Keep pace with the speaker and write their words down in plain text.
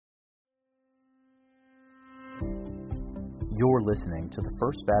You're listening to the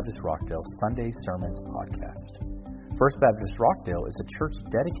First Baptist Rockdale Sunday Sermons podcast. First Baptist Rockdale is a church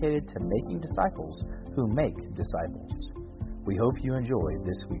dedicated to making disciples who make disciples. We hope you enjoy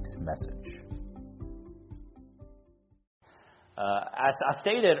this week's message. As I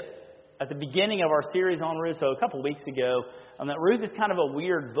stated at the beginning of our series on Ruth, so a couple weeks ago, that Ruth is kind of a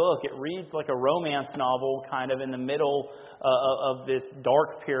weird book. It reads like a romance novel kind of in the middle of this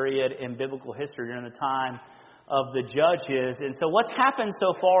dark period in biblical history during the time of the Judges. And so what's happened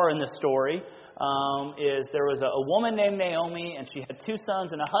so far in the story is there was a woman named Naomi, and she had two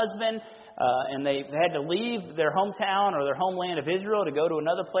sons and a husband, and they had to leave their hometown or their homeland of Israel to go to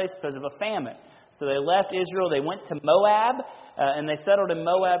another place because of a famine. So they left Israel, they went to Moab, and they settled in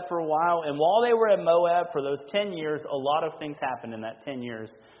Moab for a while. And while they were in Moab for those 10 years, a lot of things happened in that 10 years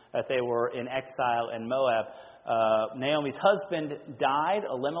that they were in exile in Moab. Naomi's husband died,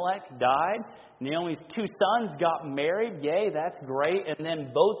 Elimelech died. Naomi's two sons got married, yay, that's great. And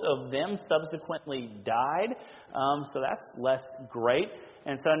then both of them subsequently died, so that's less great.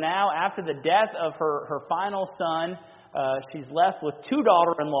 And so now, after the death of her final son, she's left with two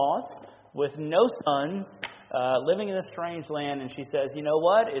daughter-in-laws, with no sons, living in a strange land. And she says, you know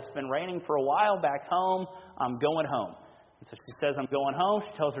what? It's been raining for a while back home. I'm going home. And so she says, I'm going home.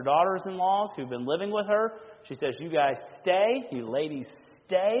 She tells her daughters-in-law who've been living with her. She says, you guys stay. You ladies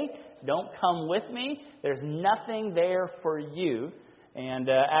stay. Don't come with me. There's nothing there for you. And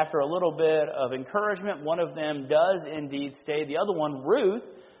after a little bit of encouragement, one of them does indeed stay. The other one, Ruth,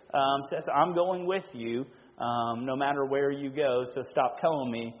 says, I'm going with you no matter where you go. So stop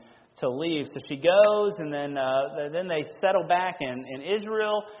telling me to leave. So she goes, and then they settle back in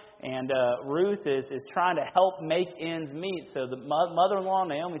Israel, and Ruth is trying to help make ends meet. So the mother-in-law,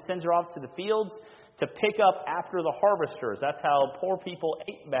 Naomi, sends her off to the fields to pick up after the harvesters. That's how poor people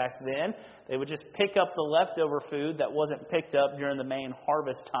ate back then. They would just pick up the leftover food that wasn't picked up during the main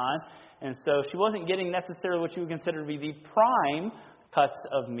harvest time. And so she wasn't getting necessarily what you would consider to be the prime cuts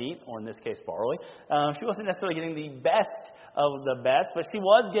of meat, or in this case, barley. She wasn't necessarily getting the best of the best, but she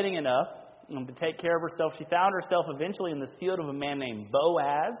was getting enough to take care of herself. She found herself eventually in this field of a man named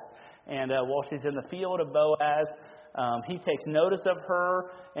Boaz, and while she's in the field of Boaz, he takes notice of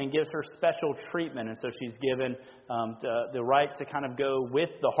her and gives her special treatment. And so she's given the right to kind of go with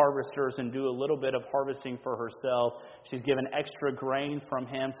the harvesters and do a little bit of harvesting for herself. She's given extra grain from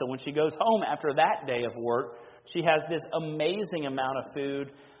him. So when she goes home after that day of work, she has this amazing amount of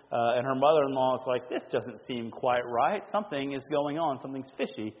food. And her mother-in-law is like, this doesn't seem quite right. Something is going on. Something's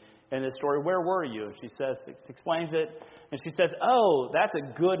fishy in this story. Where were you? And she says, explains it. And she says, oh, that's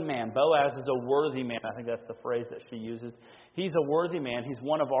a good man. Boaz is a worthy man. I think that's the phrase that she uses. He's a worthy man. He's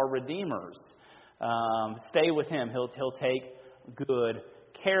one of our redeemers. Stay with him. He'll take good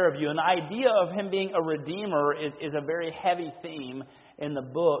care of you. And the idea of him being a redeemer is a very heavy theme in the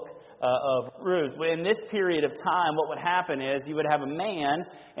book of Ruth. In this period of time, what would happen is you would have a man,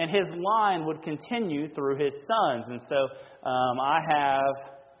 and his line would continue through his sons. And so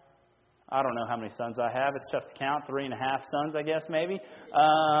I don't know how many sons I have. It's tough to count. 3.5 sons, I guess, maybe.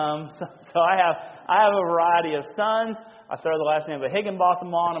 So I have a variety of sons. I throw the last name of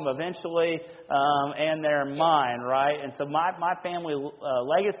Higginbotham on them eventually, and they're mine, right? And so my family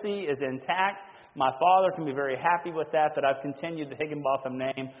legacy is intact. My father can be very happy with that I've continued the Higginbotham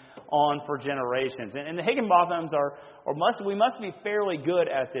name on for generations. And the Higginbothams we must be fairly good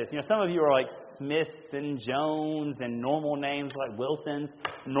at this. You know, some of you are like Smiths and Jones and normal names like Wilsons,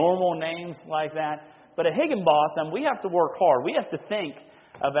 normal names like that. But a Higginbotham, we have to work hard. We have to think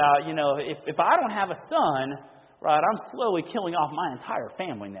about, you know, if I don't have a son, right, I'm slowly killing off my entire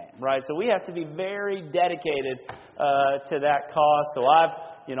family name, right? So we have to be very dedicated to that cause. So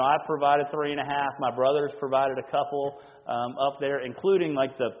I've provided 3.5. My brother's provided a couple up there, including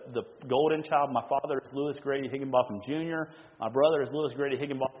like the golden child. My father is Lewis Grady Higginbotham Jr. My brother is Lewis Grady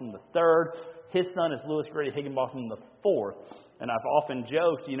Higginbotham III. His son is Lewis Grady Higginbotham IV. And I've often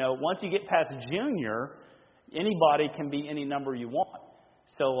joked, you know, once you get past junior, anybody can be any number you want.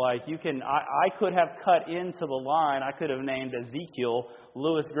 So, like, I could have cut into the line. I could have named Ezekiel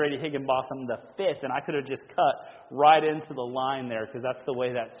Lewis Grady Higginbotham V, and I could have just cut right into the line there, because that's the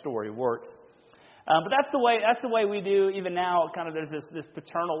way that story works. But that's the way we do even now. Kind of there's this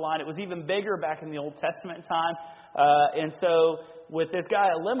paternal line. It was even bigger back in the Old Testament time. And so with this guy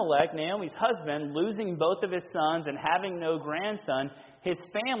Elimelech, Naomi's husband, losing both of his sons and having no grandson, his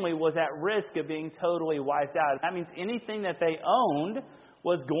family was at risk of being totally wiped out. That means anything that they owned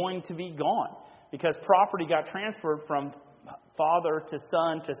was going to be gone, because property got transferred from father to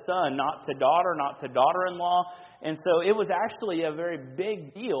son, not to daughter, not to daughter-in-law. And so it was actually a very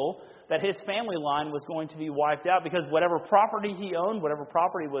big deal that his family line was going to be wiped out, because whatever property he owned, whatever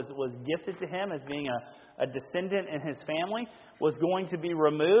property was gifted to him as being a descendant in his family, was going to be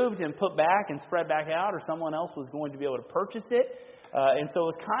removed and put back and spread back out, or someone else was going to be able to purchase it. And so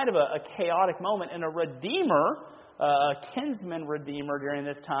it was kind of a chaotic moment. And a redeemer, a kinsman redeemer during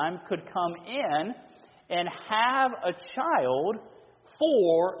this time, could come in and have a child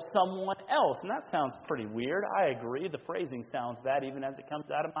for someone else. And that sounds pretty weird. I agree. The phrasing sounds bad even as it comes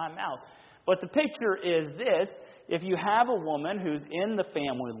out of my mouth. But the picture is this. If you have a woman who's in the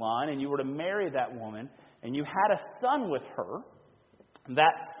family line and you were to marry that woman and you had a son with her,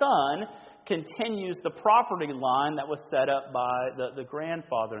 that son continues the property line that was set up by the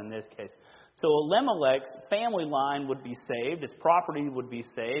grandfather in this case. So Elimelech's family line would be saved, his property would be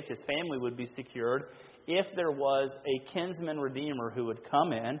saved, his family would be secured if there was a kinsman redeemer who would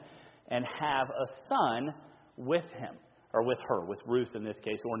come in and have a son with him, or with her, with Ruth in this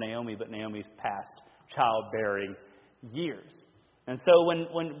case, or Naomi, but Naomi's past childbearing years. And so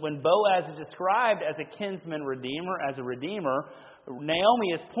when Boaz is described as a kinsman redeemer, as a redeemer, Naomi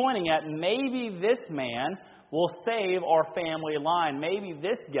is pointing at maybe this man will save our family line. Maybe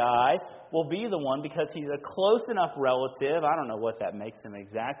this guy will be the one because he's a close enough relative. I don't know what that makes him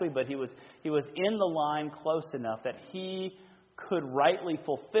exactly, but he was in the line close enough that he could rightly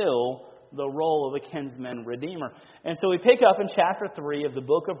fulfill the role of a kinsman redeemer. And so we pick up in chapter 3 of the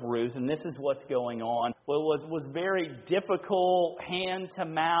book of Ruth, and this is what's going on. What was very difficult, hand to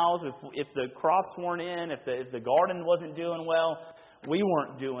mouth. If the crops weren't in, if the garden wasn't doing well, we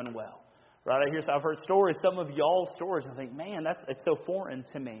weren't doing well. Right? I've heard stories, some of y'all's stories, and I think, man, it's so foreign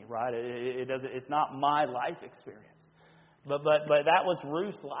to me, right? It's not my life experience. But that was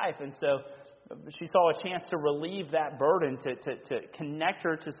Ruth's life, and so she saw a chance to relieve that burden, to connect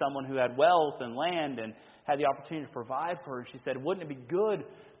her to someone who had wealth and land and had the opportunity to provide for her. She said, wouldn't it be good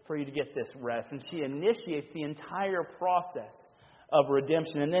for you to get this rest? And she initiates the entire process of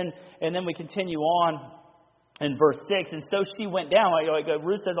redemption. And then we continue on in verse 6. And so she went down. Like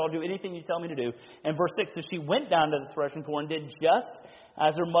Ruth says, I'll do anything you tell me to do. And verse 6, so she went down to the threshing floor and did just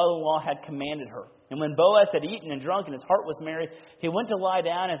as her mother-in-law had commanded her. And when Boaz had eaten and drunk and his heart was merry, he went to lie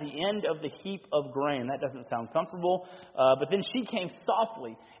down at the end of the heap of grain. That doesn't sound comfortable. But then she came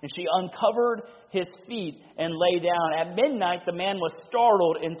softly, and she uncovered his feet and lay down. At midnight, the man was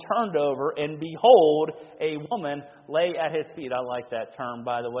startled and turned over, and behold, a woman lay at his feet. I like that term,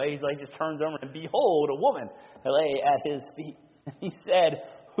 by the way. He's like, just turns over, and behold, a woman lay at his feet. He said,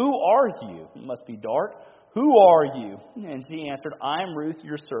 who are you? It must be dark. Who are you? And she answered, I'm Ruth,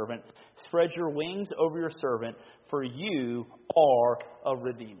 your servant. Spread your wings over your servant, for you are a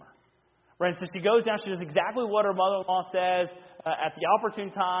redeemer. Right, and so she goes down. She does exactly what her mother-in-law says. At the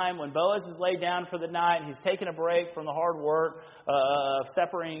opportune time, when Boaz is laid down for the night, and he's taking a break from the hard work of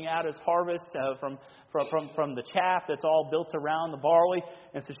separating out his harvest from the chaff that's all built around the barley.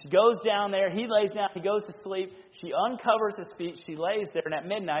 And so she goes down there. He lays down. He goes to sleep. She uncovers his feet. She lays there. And at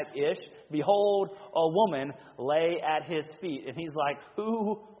midnight-ish, behold, a woman lay at his feet. And he's like,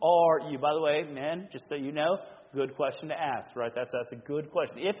 who are you? By the way, men, just so you know, good question to ask, right? That's a good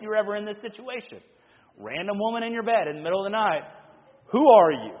question. If you're ever in this situation, random woman in your bed in the middle of the night, who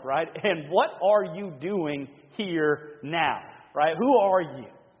are you, right? And what are you doing here now, right? Who are you?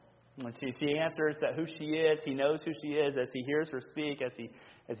 And she answers that who she is. He knows who she is as he hears her speak, as he's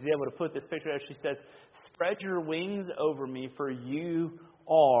able to put this picture out. She says, spread your wings over me, for you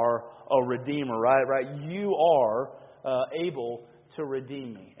are a redeemer, right? You are able to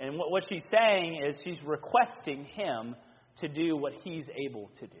redeem me. And what she's saying is she's requesting him to do what he's able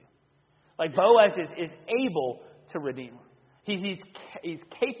to do. Like Boaz is able to redeem her. He's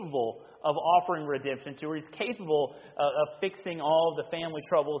capable of offering redemption to her. He's capable of fixing all of the family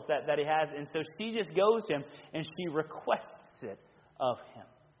troubles that he has. And so she just goes to him and she requests it of him.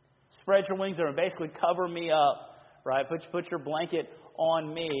 Spread your wings over and basically cover me up, right? Put your blanket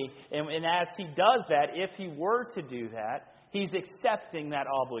on me. And as he does that, if he were to do that, he's accepting that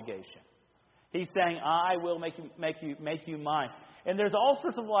obligation. He's saying, I will make you mine. And there's all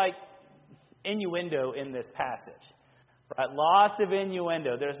sorts of innuendo in this passage. Right? Lots of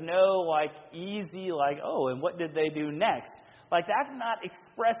innuendo. There's no easy oh, and what did they do next? That's not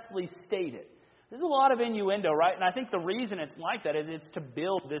expressly stated. There's a lot of innuendo, right? And I think the reason it's like that is it's to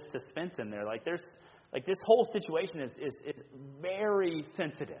build this suspense in there. This whole situation is very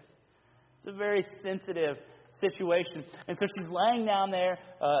sensitive. It's a very sensitive situation. And so she's laying down there.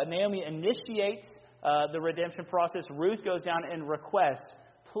 Naomi initiates the redemption process. Ruth goes down and requests,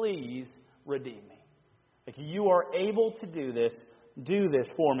 please redeem me. Like, you are able to do this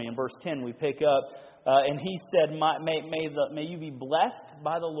for me. In verse 10 we pick up, and he said, may you be blessed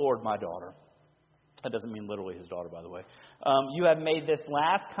by the Lord, my daughter. That doesn't mean literally his daughter, by the way. You have made this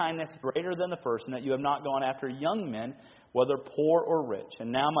last kindness greater than the first, and that you have not gone after young men, whether poor or rich.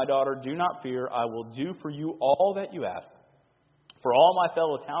 And now, my daughter, do not fear. I will do for you all that you ask. For all my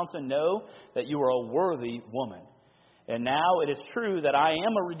fellow townsmen know that you are a worthy woman. And now it is true that I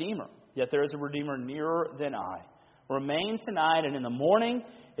am a redeemer, yet there is a redeemer nearer than I. Remain tonight, and in the morning,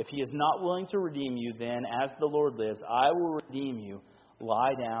 if he is not willing to redeem you, then, as the Lord lives, I will redeem you.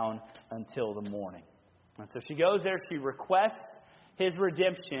 Lie down until the morning. And so she goes there, she requests his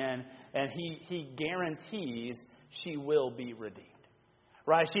redemption, and he guarantees she will be redeemed.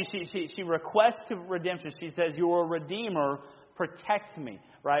 Right? She requests redemption. She says, "You're a redeemer, protect me."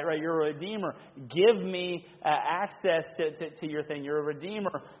 Right? You're a redeemer. Give me access to your thing. You're a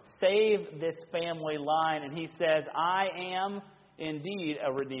redeemer. Save this family line. And he says, "I am indeed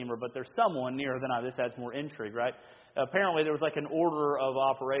a redeemer, but there's someone nearer than I." This adds more intrigue, right? Apparently there was like an order of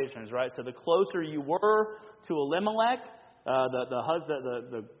operations, right? So the closer you were to Elimelech, the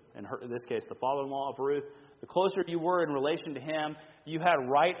husband, in this case, the father-in-law of Ruth, the closer you were in relation to him, you had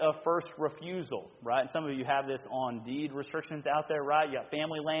right of first refusal, right? And some of you have this on deed restrictions out there, right? You got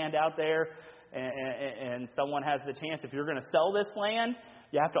family land out there, and someone has the chance, if you're going to sell this land,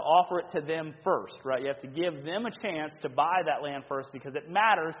 you have to offer it to them first, right? You have to give them a chance to buy that land first because it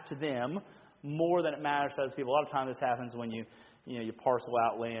matters to them more than it matters to other people. A lot of times this happens when you parcel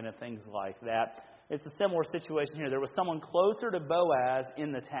out land and things like that. It's a similar situation here. There was someone closer to Boaz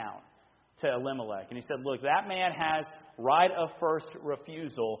in the town, to Elimelech. And he said, "Look, that man has right of first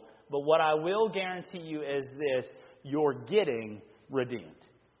refusal, but what I will guarantee you is this: you're getting redeemed.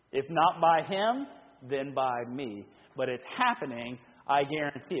 If not by him, then by me. But it's happening, I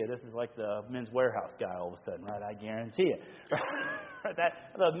guarantee it." This is like the Men's Warehouse guy all of a sudden, right? I guarantee it.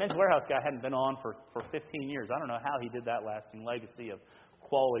 The Men's Warehouse guy hadn't been on for 15 years. I don't know how he did that lasting legacy of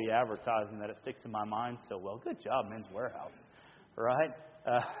quality advertising that it sticks in my mind so well. Good job, Men's Warehouse. Right?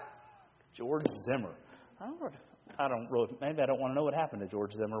 George Zimmer. Maybe I don't want to know what happened to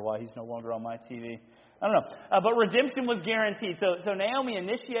George Zimmer, why he's no longer on my TV. I don't know. But redemption was guaranteed. So Naomi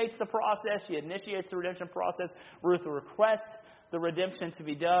initiates the process. She initiates the redemption process. Ruth requests the redemption to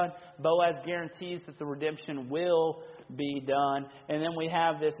be done. Boaz guarantees that the redemption will be done. And then we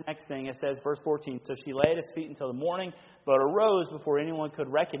have this next thing. It says, verse 14, "So she lay at his feet until the morning, but arose before anyone could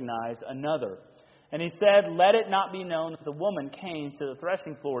recognize another. And he said, 'Let it not be known that the woman came to the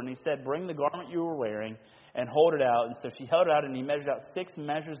threshing floor.' And he said, 'Bring the garment you were wearing and hold it out.' And so she held it out, and he measured out 6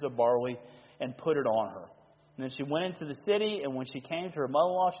 measures of barley and put it on her. And then she went into the city, and when she came to her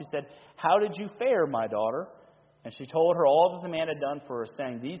mother-in-law, she said, 'How did you fare, my daughter?' And she told her all that the man had done for her,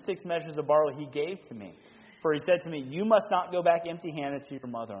 saying, 'These 6 measures of barley he gave to me. For he said to me, you must not go back empty-handed to your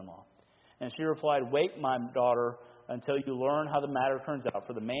mother-in-law.' And she replied, 'Wait, my daughter, until you learn how the matter turns out.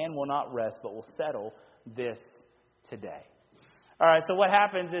 For the man will not rest, but will settle this today.'" All right, so what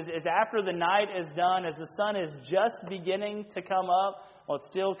happens is after the night is done, as the sun is just beginning to come up, well, it's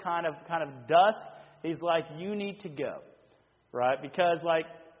still kind of dusk, he's like, "You need to go." Right? Because,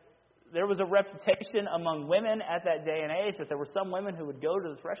 there was a reputation among women at that day and age that there were some women who would go to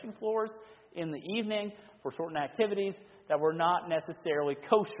the threshing floors in the evening for certain activities that were not necessarily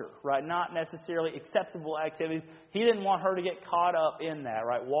kosher, right? Not necessarily acceptable activities. He didn't want her to get caught up in that,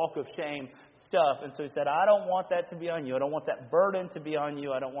 right? Walk of shame stuff. And so he said, "I don't want that to be on you. I don't want that burden to be on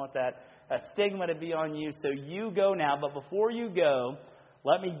you. I don't want that stigma to be on you. So you go now. But before you go,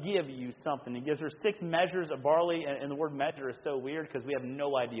 let me give you something." He gives her 6 measures of barley, and the word measure is so weird because we have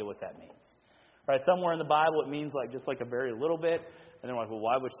no idea what that means. Right? Somewhere in the Bible it means just a very little bit, and they're like, "Well,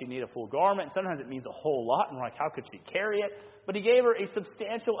 why would she need a full garment?" And sometimes it means a whole lot, and we're like, "How could she carry it?" But he gave her a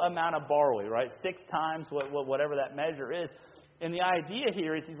substantial amount of barley, right? 6 times whatever that measure is. And the idea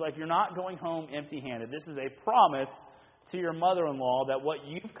here is he's like, "You're not going home empty-handed. This is a promise to your mother-in-law that what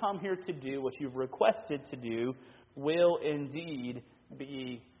you've come here to do, what you've requested to do, will indeed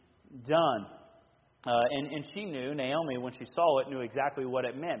be done." And she knew, Naomi, when she saw it, knew exactly what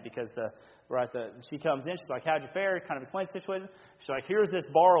it meant, because she comes in, she's like, "How'd you fare?" Kind of explains the situation. She's like, "Here's this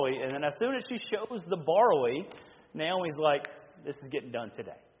barley." And then as soon as she shows the barley, Naomi's like, "This is getting done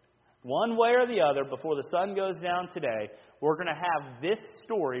today. One way or the other, before the sun goes down today, we're going to have this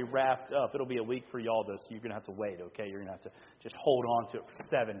story wrapped up." It'll be a week for y'all, though, so you're going to have to wait, okay? You're going to have to just hold on to it for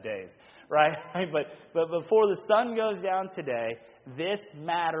 7 days, right? But before the sun goes down today, this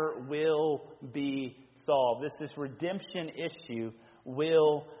matter will be solved. This redemption issue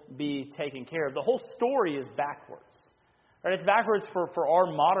will be taken care of. The whole story is backwards, Right? It's backwards for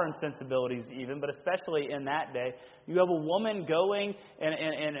our modern sensibilities even, but especially in that day. You have a woman going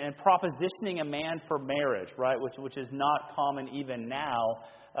and propositioning a man for marriage, right? Which is not common even now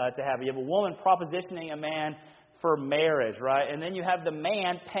to have. You have a woman propositioning a man for marriage, right? And then you have the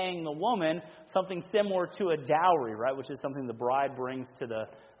man paying the woman something similar to a dowry, right? Which is something the bride brings to the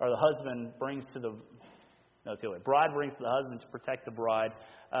husband brings to the bride brings to the husband to protect the bride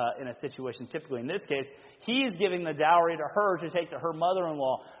in a situation. Typically, in this case, he's giving the dowry to her to take to her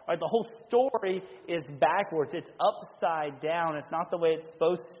mother-in-law. Right? The whole story is backwards. It's upside down. It's not the way it's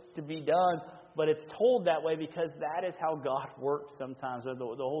supposed to be done, but it's told that way because that is how God works sometimes. The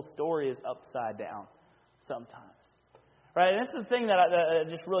whole story is upside down sometimes. Right? And this is the thing that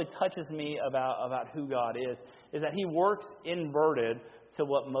just really touches me about who God is that He works inverted to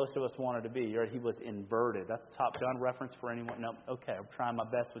what most of us wanted to be. Right? He was inverted. That's a Top Gun reference for anyone? No. Okay, I'm trying my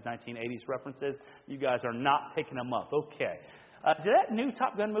best with 1980s references. You guys are not picking them up. Okay. Did that new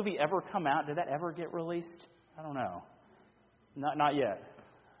Top Gun movie ever come out? Did that ever get released? I don't know. Not yet.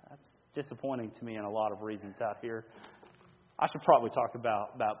 That's disappointing to me in a lot of reasons out here. I should probably talk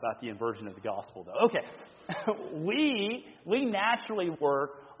about the inversion of the gospel, though. Okay, we naturally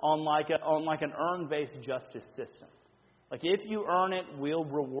work on like an earn-based justice system. Like if you earn it, we'll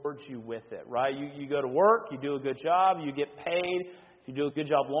reward you with it, right? You go to work, you do a good job, you get paid. If you do a good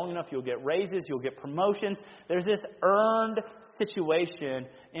job long enough, you'll get raises, you'll get promotions. There's this earned situation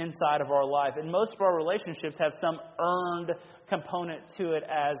inside of our life. And most of our relationships have some earned component to it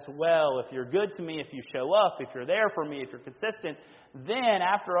as well. If you're good to me, if you show up, if you're there for me, if you're consistent, then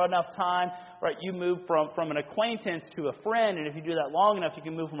after enough time, right, you move from an acquaintance to a friend. And if you do that long enough, you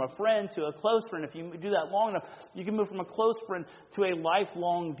can move from a friend to a close friend. If you do that long enough, you can move from a close friend to a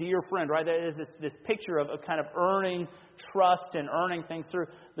lifelong dear friend, right? There is this picture of kind of earning trust and earning things through.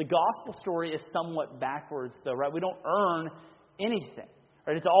 The gospel story is somewhat backwards, though, right? We don't earn anything.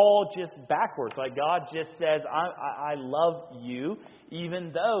 Right? It's all just backwards. Like God just says, I love you,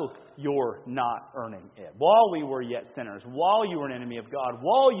 even though you're not earning it. While we were yet sinners, while you were an enemy of God,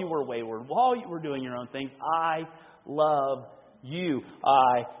 while you were wayward, while you were doing your own things, I love you.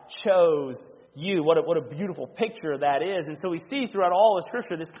 I chose you. What a beautiful picture that is. And so we see throughout all of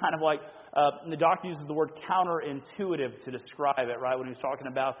Scripture this kind of like, the doc uses the word counterintuitive to describe it, right? When he was talking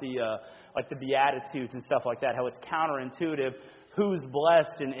about the Beatitudes and stuff like that, how it's counterintuitive. Who's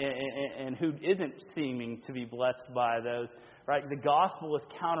blessed and who isn't seeming to be blessed by those, right? The gospel is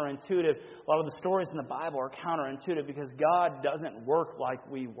counterintuitive. A lot of the stories in the Bible are counterintuitive because God doesn't work like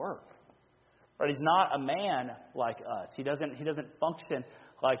we work. Right? He's not a man like us. He doesn't function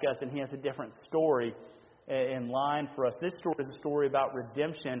like us, and He has a different story in line for us. This story is a story about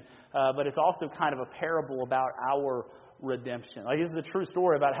redemption, but it's also kind of a parable about our redemption. Like, this is a true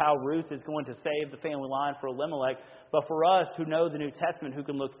story about how Ruth is going to save the family line for Elimelech. But for us who know the New Testament, who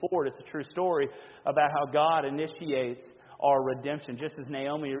can look forward, it's a true story about how God initiates our redemption, just as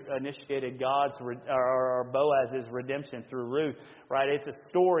Naomi initiated Boaz's redemption through Ruth. Right? It's a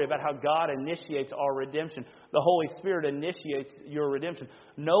story about how God initiates our redemption. The Holy Spirit initiates your redemption.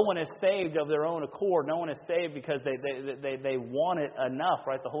 No one is saved of their own accord. No one is saved because they want it enough.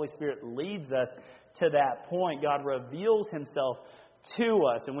 Right? The Holy Spirit leads us to that point. God reveals Himself to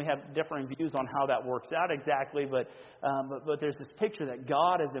us, and we have differing views on how that works out exactly, but there's this picture that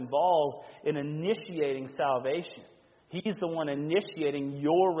God is involved in initiating salvation. He's the one initiating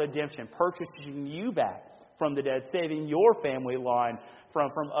your redemption, purchasing you back from the dead, saving your family line from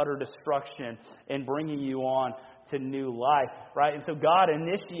utter destruction, and bringing you on to new life, right? And so God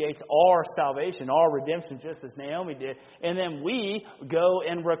initiates our salvation, our redemption, just as Naomi did, and then we go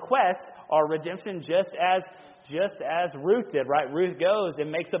and request our redemption just as Ruth did, right? Ruth goes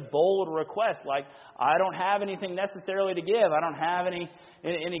and makes a bold request, like, I don't have anything necessarily to give. I don't have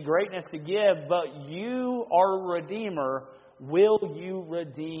any greatness to give, but you are a redeemer. Will you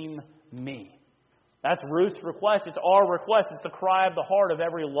redeem me? That's Ruth's request. It's our request. It's the cry of the heart of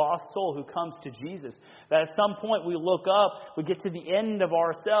every lost soul who comes to Jesus. That at some point we look up, we get to the end of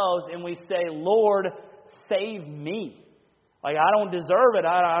ourselves, and we say, Lord, save me. Like, I don't deserve it.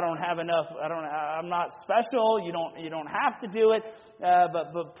 I don't have enough. I'm not special. You don't have to do it.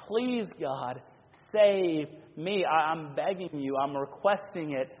 But please, God, save me. I'm begging you. I'm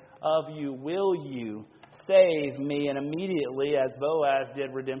requesting it of you. Will you save me? And immediately, as Boaz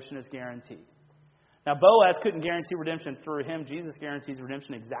did, redemption is guaranteed. Now, Boaz couldn't guarantee redemption through him. Jesus guarantees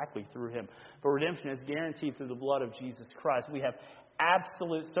redemption exactly through him. But redemption is guaranteed through the blood of Jesus Christ. We have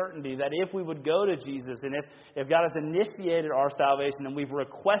absolute certainty that if we would go to Jesus and if God has initiated our salvation and we've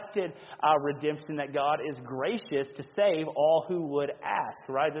requested our redemption, that God is gracious to save all who would ask,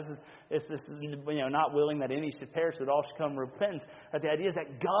 right? This is not willing that any should perish, that all should come to repentance. But the idea is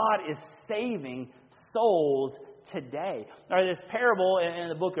that God is saving souls today. All right, this parable in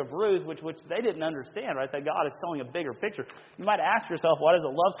the book of Ruth, which they didn't understand, right? That God is telling a bigger picture. You might ask yourself, why does a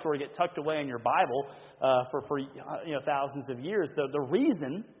love story get tucked away in your Bible for thousands of years? The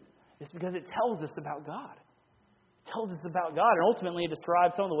reason is because it tells us about God. It tells us about God, and ultimately it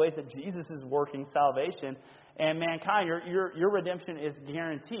describes some of the ways that Jesus is working salvation and mankind. Your redemption is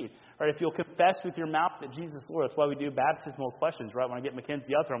guaranteed. Right? If you'll confess with your mouth that Jesus is Lord, that's why we do baptismal questions, right? When I get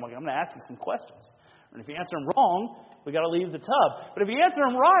Mackenzie up there, I'm going to ask you some questions. And if you answer them wrong, we got to leave the tub. But if you answer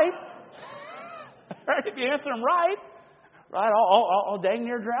them right, right? If you answer them right, I'll dang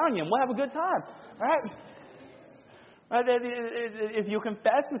near drown you, and we'll have a good time, right? Right? If you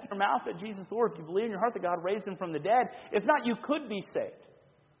confess with your mouth that Jesus is Lord, if you believe in your heart that God raised Him from the dead, it's not you could be saved.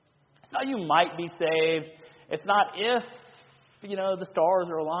 It's not you might be saved. It's not if the stars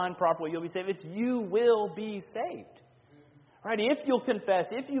are aligned properly, you'll be saved. It's you will be saved. Right? If you'll confess,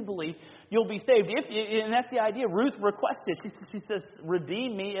 if you believe, you'll be saved. And that's the idea. Ruth requested. She says,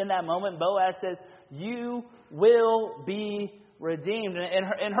 redeem me in that moment. Boaz says, you will be redeemed.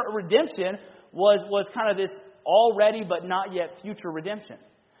 And her redemption was kind of this already but not yet future redemption.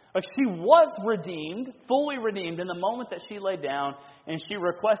 Like she was redeemed, fully redeemed in the moment that she laid down and she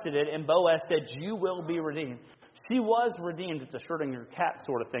requested it. And Boaz said, you will be redeemed. She was redeemed. It's a shirting your cat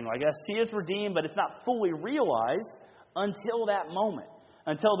sort of thing. I guess she is redeemed, but it's not fully realized until that moment,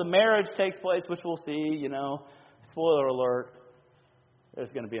 until the marriage takes place, which we'll see, spoiler alert, there's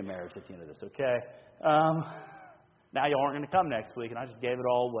going to be a marriage at the end of this, okay? Now you aren't going to come next week, and I just gave it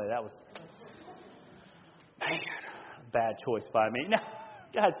all away. That was, bad choice by me. Now,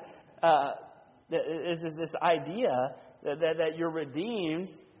 guys, there's this idea that you're redeemed,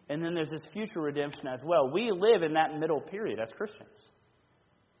 and then there's this future redemption as well. We live in that middle period as Christians.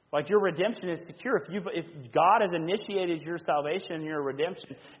 Like your redemption is secure. If God has initiated your salvation and your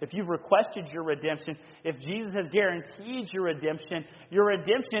redemption, if you've requested your redemption, if Jesus has guaranteed your redemption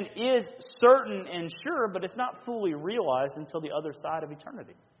is certain and sure, but it's not fully realized until the other side of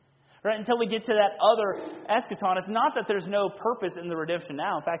eternity. Right? Until we get to that other eschaton. It's not that there's no purpose in the redemption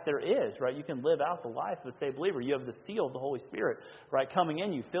now. In fact, there is, right? You can live out the life of a saved believer. You have the seal of the Holy Spirit, right? Coming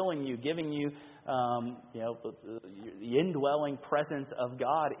in you, filling you, giving you, the indwelling presence of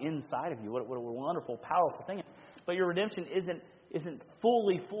God inside of you. What a wonderful, powerful thing. But your redemption isn't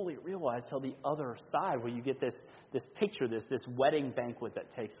fully realized till the other side, where you get this picture, this wedding banquet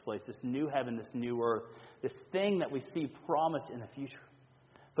that takes place, this new heaven, this new earth, this thing that we see promised in the future.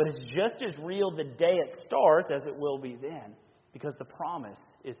 But it's just as real the day it starts as it will be then, because the promise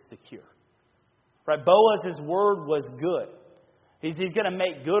is secure. Right? Boaz's word was good. He's going to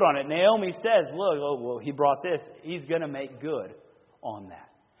make good on it. Naomi says, look, he brought this. He's going to make good on that.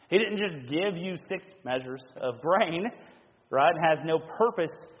 He didn't just give you 6 measures of grain, right? And has no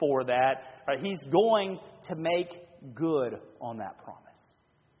purpose for that. Right? He's going to make good on that promise.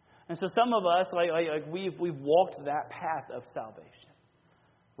 And so some of us, we've walked that path of salvation.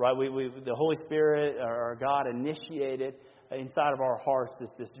 Right, the Holy Spirit, or God, initiated inside of our hearts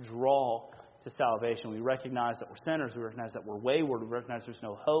this draw to salvation. We recognize that we're sinners. We recognize that we're wayward. We recognize there's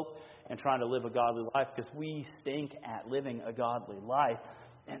no hope in trying to live a godly life because we stink at living a godly life.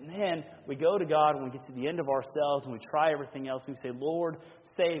 And then we go to God when we get to the end of ourselves and we try everything else. We say, Lord,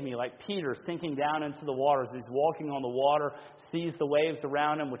 save me. Like Peter sinking down into the waters. He's walking on the water, sees the waves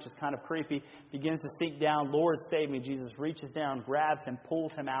around him, which is kind of creepy, begins to sink down. Lord, save me. Jesus reaches down, grabs him,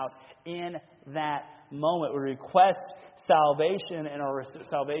 pulls him out in that moment. We request salvation, and our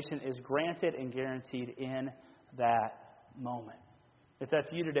salvation is granted and guaranteed in that moment. If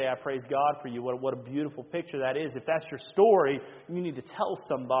that's you today, I praise God for you. What a beautiful picture that is. If that's your story, you need to tell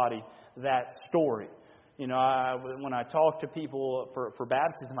somebody that story. When I talk to people for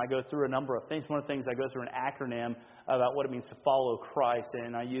baptism, I go through a number of things. One of the things, I go through an acronym about what it means to follow Christ.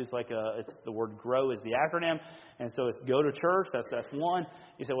 And I use it's the word GROW is the acronym. And so it's go to church. That's one.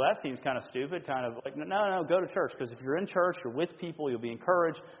 You say, well, that seems kind of stupid. Kind of like, no, go to church. Because if you're in church, you're with people, you'll be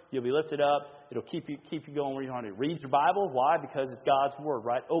encouraged, you'll be lifted up. It'll keep you going where you want to. Read your Bible. Why? Because it's God's Word,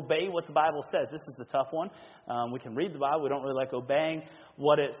 right? Obey what the Bible says. This is the tough one. We can read the Bible. We don't really like obeying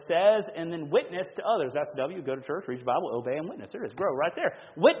what it says. And then witness to others. That's W. Go to church, read your Bible, obey, and witness. There it is. Grow right there.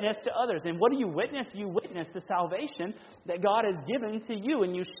 Witness to others. And what do you witness? You witness the salvation that God has given to you.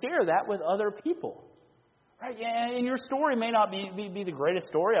 And you share that with other people. Right? And your story may not be the greatest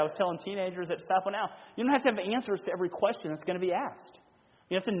story. I was telling teenagers at Disciple Now, you don't have to have answers to every question that's going to be asked.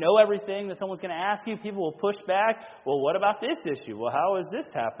 You have to know everything that someone's going to ask you. People will push back. Well, what about this issue? Well, how has this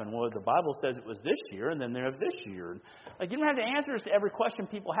happened? Well, the Bible says it was this year, and then there's this year. Like, you don't have the answers to every question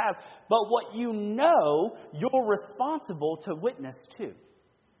people have. But what you know, you're responsible to witness to.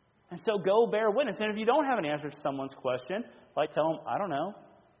 And so go bear witness. And if you don't have an answer to someone's question, like tell them, I don't know.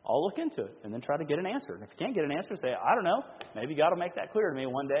 I'll look into it. And then try to get an answer. And if you can't get an answer, say, I don't know. Maybe God will make that clear to me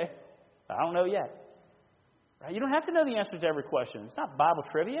one day. I don't know yet. Right? You don't have to know the answers to every question. It's not Bible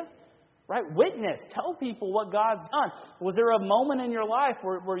trivia. Right? Witness. Tell people what God's done. Was there a moment in your life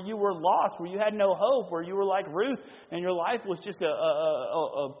where you were lost, where you had no hope, where you were like Ruth and your life was just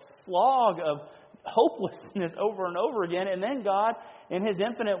a slog of hopelessness over and over again, and then God, in His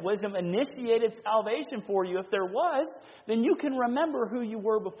infinite wisdom, initiated salvation for you? If there was, then you can remember who you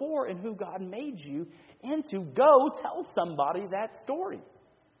were before and who God made you into. Go tell somebody that story.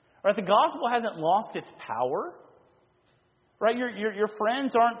 Right? The gospel hasn't lost its power. Right? Your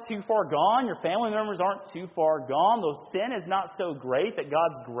friends aren't too far gone. Your family members aren't too far gone. Though sin is not so great that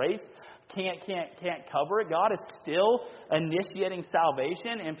God's grace can't cover it. God is still initiating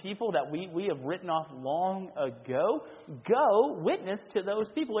salvation in people that we have written off long ago. Go witness to those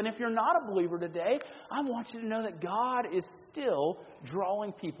people. And if you're not a believer today, I want you to know that God is still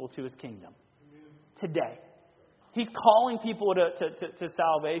drawing people to His kingdom today. He's calling people to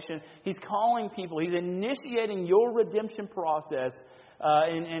salvation. He's calling people. He's initiating your redemption process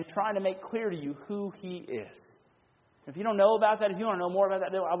and trying to make clear to you who He is. If you don't know about that, if you want to know more about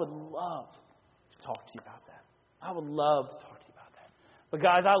that, I would love to talk to you about that. I would love to talk to you about that. But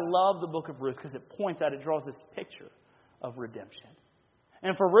guys, I love the book of Ruth because it points out, it draws this picture of redemption.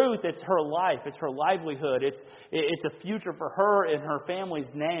 And for Ruth, it's her life. It's her livelihood. It's a future for her in her family's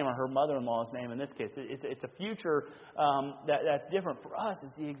name, or her mother-in-law's name in this case. It's a future that's different. For us,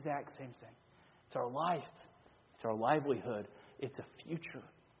 it's the exact same thing. It's our life. It's our livelihood. It's a future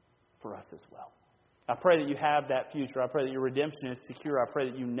for us as well. I pray that you have that future. I pray that your redemption is secure. I pray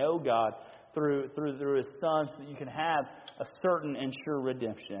that you know God through His Son so that you can have a certain and sure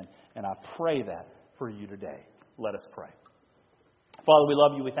redemption. And I pray that for you today. Let us pray. Father, we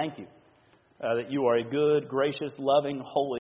love you. We thank you that you are a good, gracious, loving, holy